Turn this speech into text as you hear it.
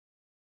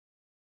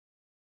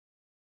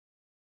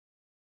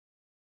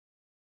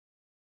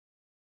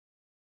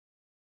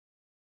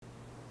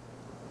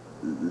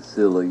the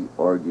silly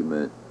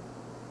argument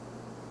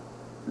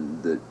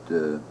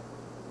that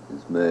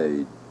is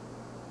made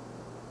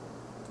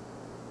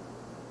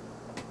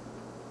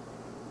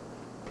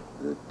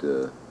that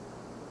the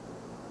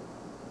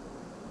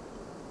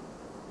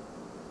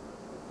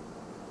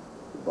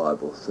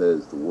Bible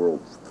says the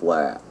world's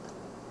flat.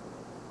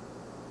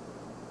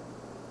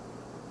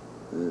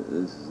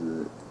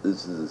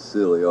 This is a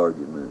silly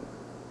argument.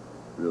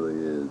 It really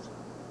is.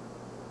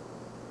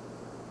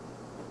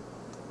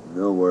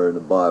 Nowhere in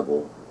the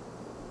Bible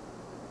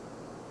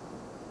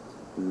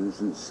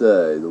does it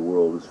say the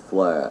world is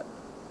flat.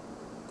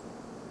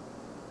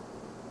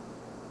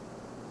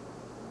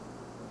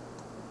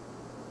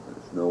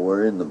 It's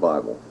nowhere in the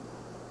Bible.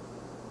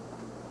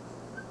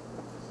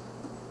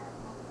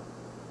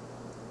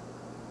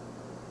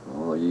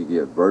 Oh, you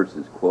get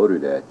verses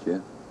quoted at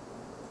you.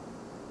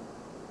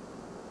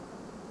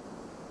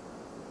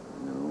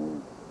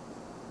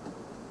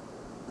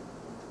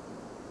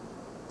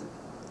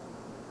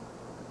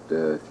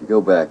 If you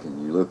go back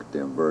and you look at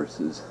them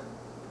verses,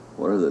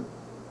 what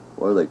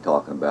are they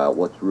talking about?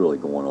 What's really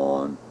going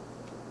on?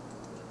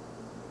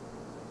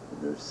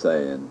 And they're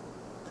saying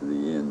to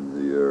the ends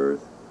of the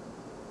earth,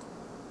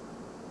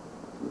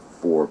 the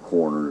four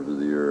corners of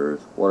the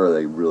earth. What are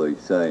they really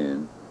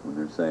saying when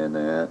they're saying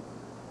that?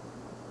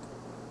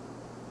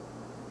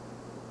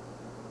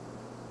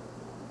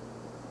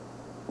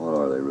 What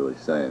are they really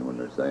saying when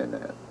they're saying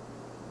that?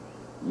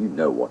 You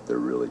know what they're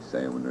really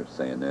saying when they're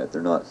saying that.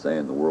 They're not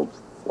saying the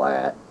world's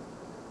flat.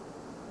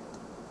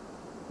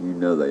 You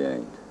know they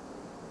ain't.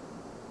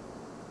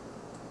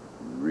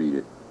 Read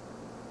it.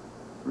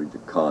 Read the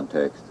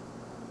context.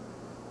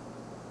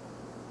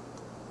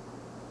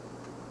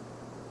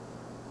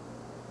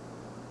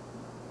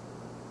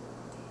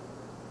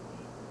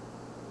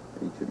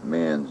 Ancient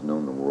man's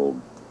known the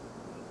world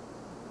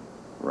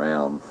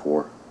round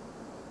for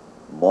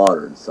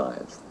modern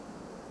science.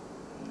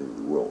 The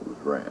world was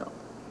round.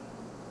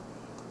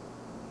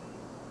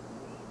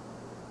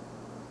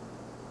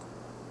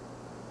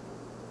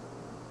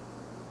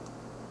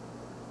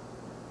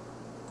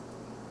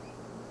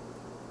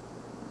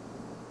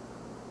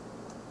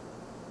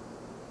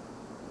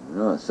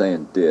 They're not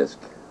saying disc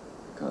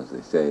because they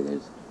say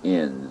there's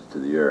ends to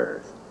the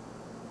earth.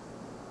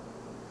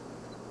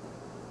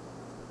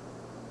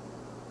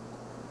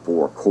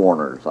 Four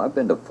corners. I've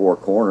been to four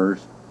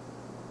corners.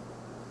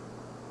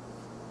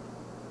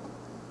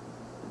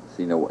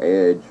 See no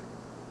edge.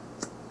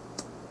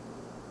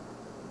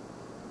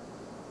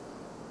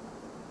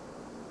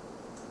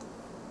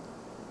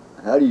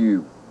 How do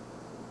you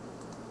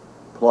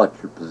plot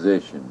your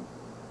position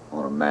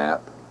on a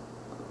map?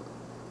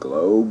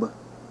 Globe?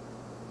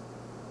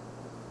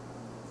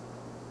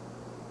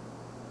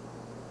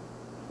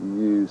 You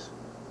use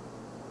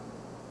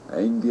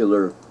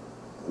angular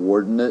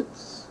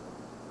coordinates,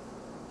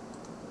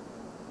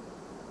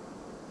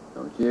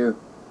 don't you?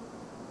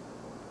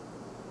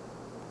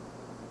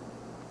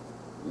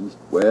 East,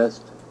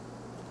 west.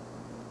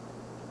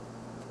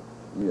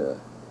 Yeah,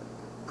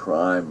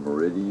 prime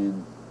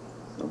meridian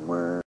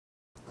somewhere.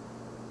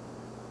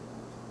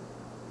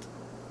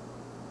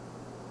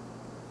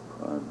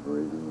 Prime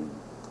meridian.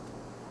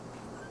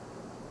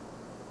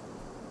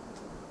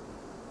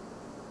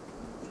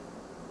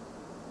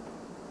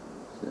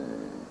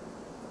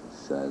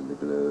 Side of the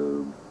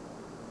globe,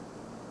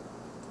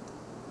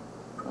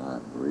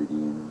 prime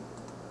meridian,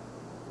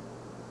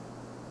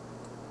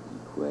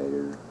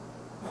 equator.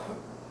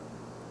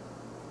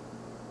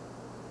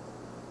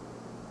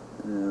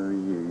 Now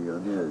you're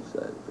on the other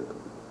side of the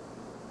globe,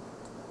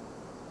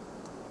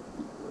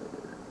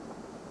 equator.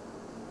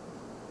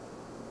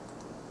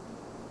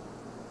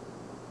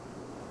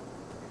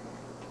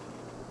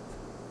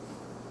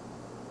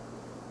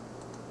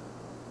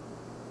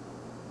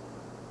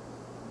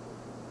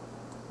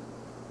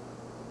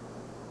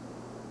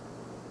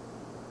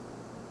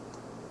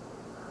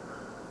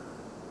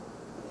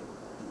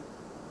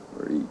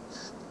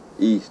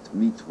 East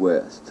meets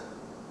west.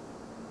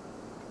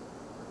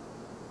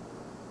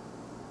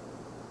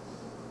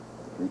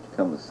 We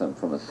come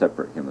from a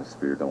separate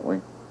hemisphere, don't we?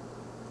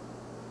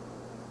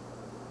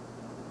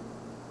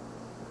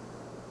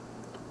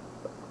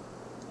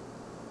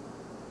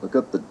 Look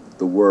up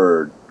the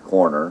word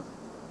corner.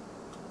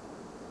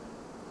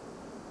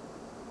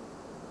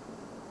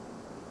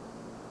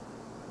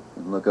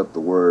 And look up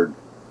the word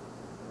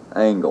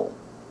angle.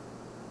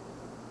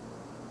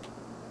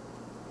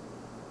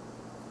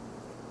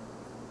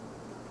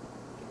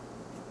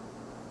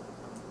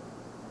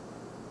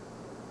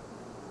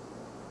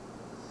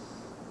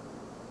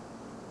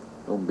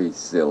 Don't be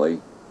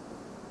silly.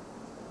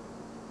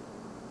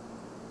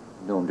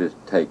 Don't just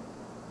take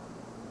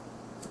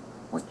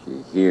what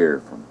you hear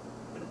from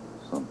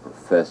some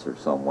professor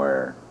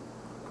somewhere,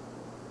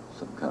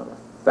 some kind of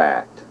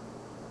fact.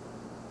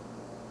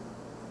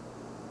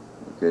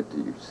 Look at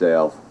it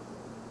yourself.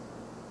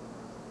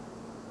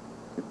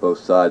 Get both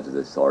sides of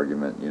this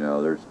argument. You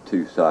know, there's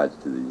two sides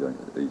to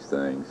these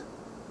things.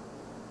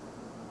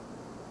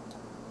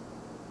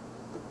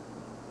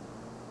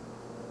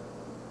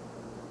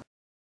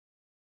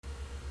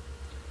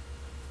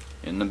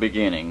 the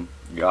beginning,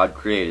 God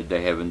created the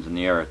heavens and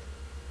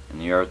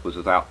the earth was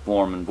without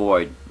form and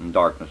void, and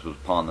darkness was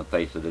upon the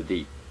face of the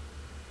deep.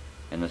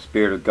 And the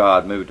Spirit of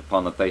God moved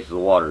upon the face of the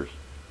waters.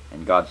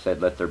 And God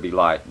said, Let there be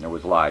light, and there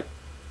was light.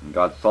 And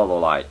God saw the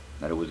light,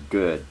 that it was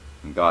good,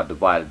 and God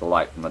divided the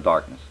light from the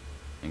darkness.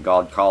 And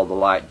God called the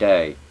light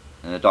day,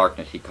 and the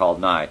darkness he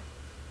called night.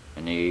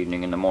 And the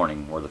evening and the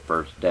morning were the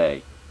first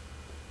day.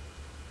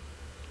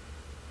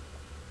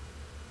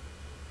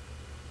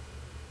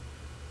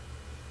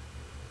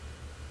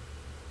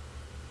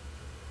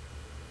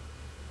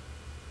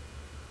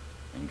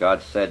 And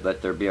God said,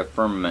 Let there be a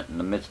firmament in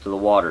the midst of the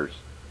waters.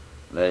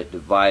 Let it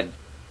divide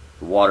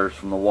the waters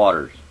from the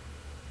waters.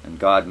 And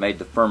God made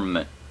the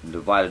firmament, and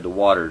divided the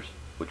waters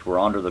which were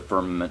under the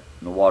firmament,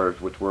 and the waters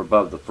which were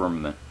above the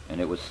firmament.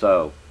 And it was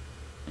so.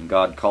 And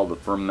God called the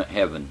firmament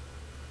heaven.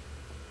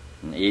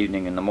 And the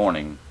evening and the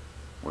morning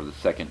were the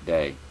second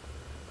day.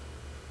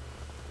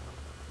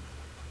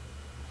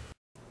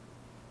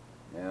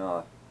 Now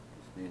I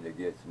just need to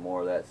get some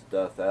more of that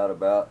stuff out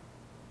about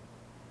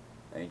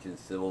ancient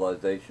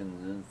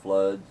civilizations and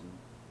floods and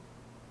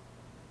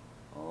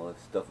all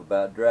this stuff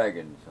about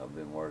dragons I've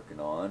been working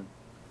on.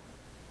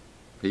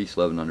 Peace,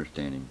 love, and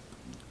understanding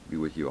be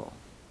with you all.